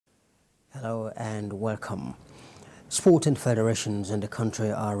Hello and welcome. Sporting federations in the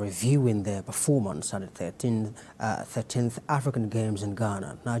country are reviewing their performance at the 13th African Games in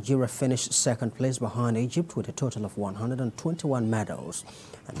Ghana. Nigeria finished second place behind Egypt with a total of 121 medals,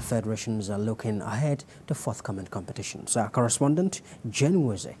 and the federations are looking ahead to forthcoming competitions. Our correspondent, Jen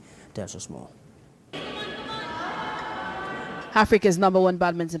Weze, tells us more. Africa's #1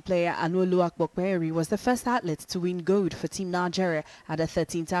 badminton player Anolu Akpokperi was the first athlete to win gold for Team Nigeria at the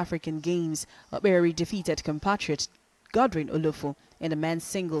 13th African Games. Okperi defeated compatriot Godwin Olofo in the men's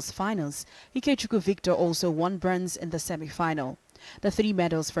singles finals. Ikechukwu Victor also won bronze in the semi-final. The 3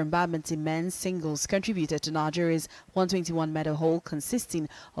 medals from badminton men's singles contributed to Nigeria's 121 medal haul, consisting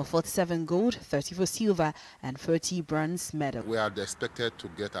of 47 gold, 34 silver and 30 bronze medals. We are expected to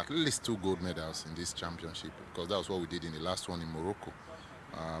get at least 2 gold medals in this championship, because that was what we did in the last one in Morocco.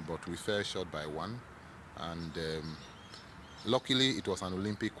 But we fell short by 1, and luckily it was an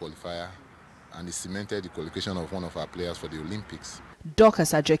Olympic qualifier, and it cemented the qualification of one of our players for the Olympics.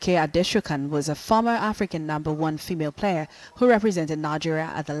 Dorcas Ajoke Adeshokan was a former African #1 female player who represented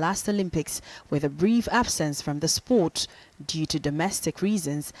Nigeria at the last Olympics. With a brief absence from the sport due to domestic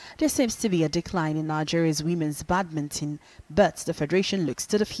reasons, there seems to be a decline in Nigeria's women's badminton, but the federation looks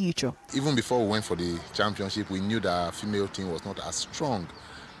to the future. Even before we went for the championship, we knew that our female team was not as strong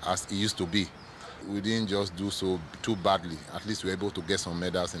as it used to be. We didn't just do so too badly. At least we were able to get some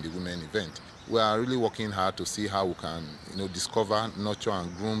medals in the women event. We are really working hard to see how we can, discover, nurture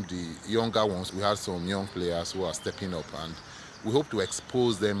and groom the younger ones. We have some young players who are stepping up, and we hope to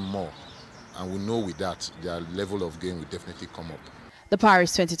expose them more. And we know with that, their level of game will definitely come up. The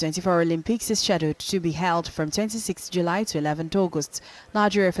Paris 2024 Olympics is scheduled to be held from 26 July to 11 August.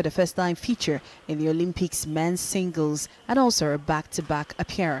 Nigeria for the first time feature in the Olympics men's singles and also a back-to-back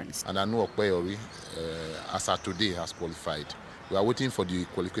appearance. And Anu Okpeyori, as of today, has qualified. We are waiting for the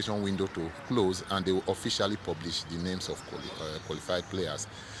qualification window to close, and they will officially publish the names of qualified players.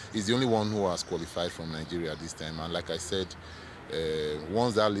 He's the only one who has qualified from Nigeria this time, and like I said,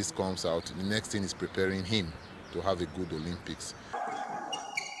 once that list comes out, the next thing is preparing him to have a good Olympics.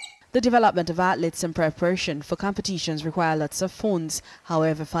 The development of athletes and preparation for competitions require lots of funds.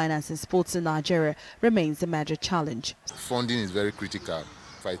 However, financing sports in Nigeria remains a major challenge. Funding is very critical.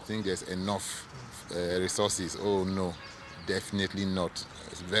 If I think there's enough resources, oh no, definitely not.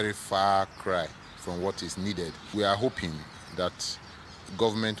 It's a very far cry from what is needed. We are hoping that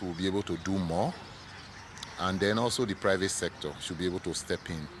government will be able to do more, and then also the private sector should be able to step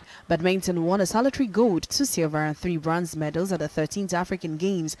in. Badminton won a solitary gold, 2 silver and 3 bronze medals at the 13th African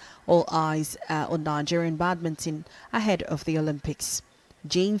Games. All eyes are on Nigerian badminton ahead of the Olympics.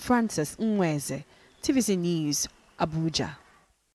 Jane Francis Nweze, TVC News, Abuja.